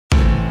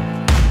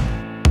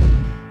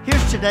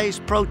today's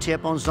pro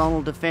tip on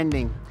zonal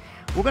defending.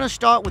 We're going to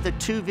start with a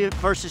 2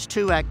 versus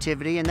 2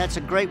 activity, and that's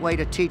a great way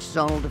to teach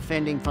zonal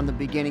defending from the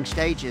beginning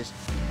stages.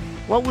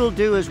 What we'll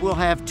do is we'll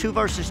have 2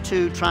 versus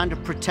 2 trying to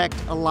protect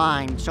a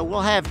line. So we'll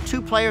have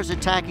 2 players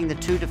attacking the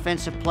 2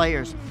 defensive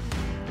players.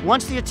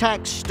 Once the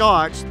attack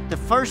starts, the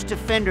first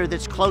defender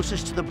that's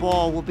closest to the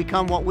ball will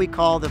become what we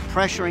call the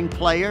pressuring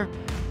player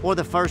or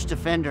the first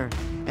defender.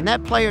 And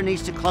that player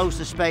needs to close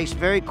the space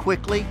very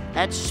quickly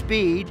at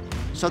speed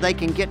so they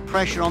can get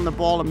pressure on the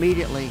ball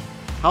immediately.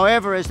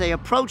 However, as they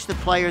approach the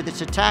player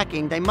that's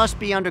attacking, they must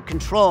be under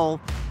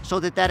control so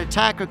that that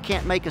attacker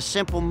can't make a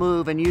simple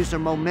move and use their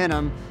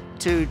momentum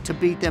to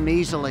beat them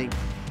easily.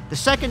 The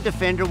second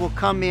defender will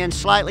come in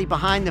slightly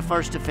behind the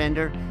first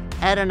defender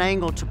at an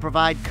angle to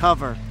provide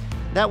cover.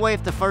 That way,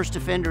 if the first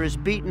defender is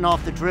beaten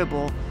off the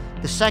dribble,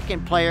 the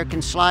second player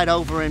can slide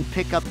over and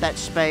pick up that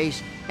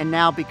space and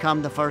now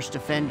become the first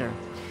defender.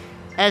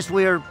 As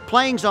we're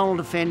playing zonal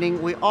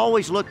defending, we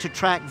always look to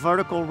track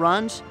vertical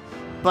runs,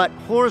 but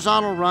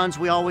horizontal runs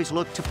we always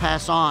look to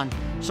pass on.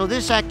 So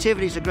this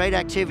activity is a great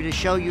activity to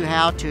show you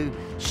how to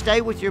stay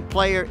with your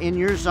player in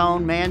your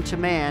zone man to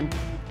man,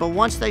 but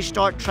once they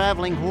start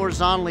traveling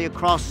horizontally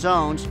across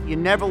zones, you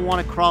never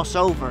want to cross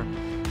over.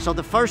 So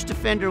the first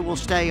defender will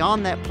stay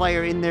on that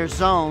player in their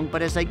zone,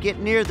 but as they get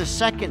near the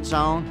second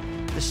zone,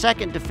 the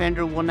second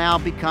defender will now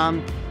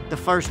become the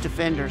first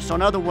defender. So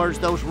in other words,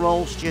 those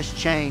roles just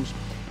changed.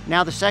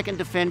 Now the second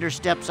defender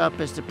steps up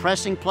as the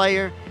pressing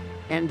player,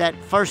 and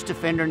that first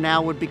defender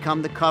now would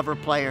become the cover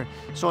player.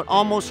 So it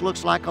almost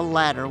looks like a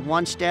ladder.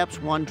 1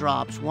 steps, 1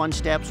 drops, 1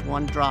 steps,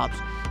 1 drops.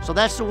 So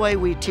that's the way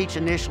we teach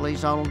initially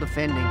zonal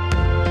defending.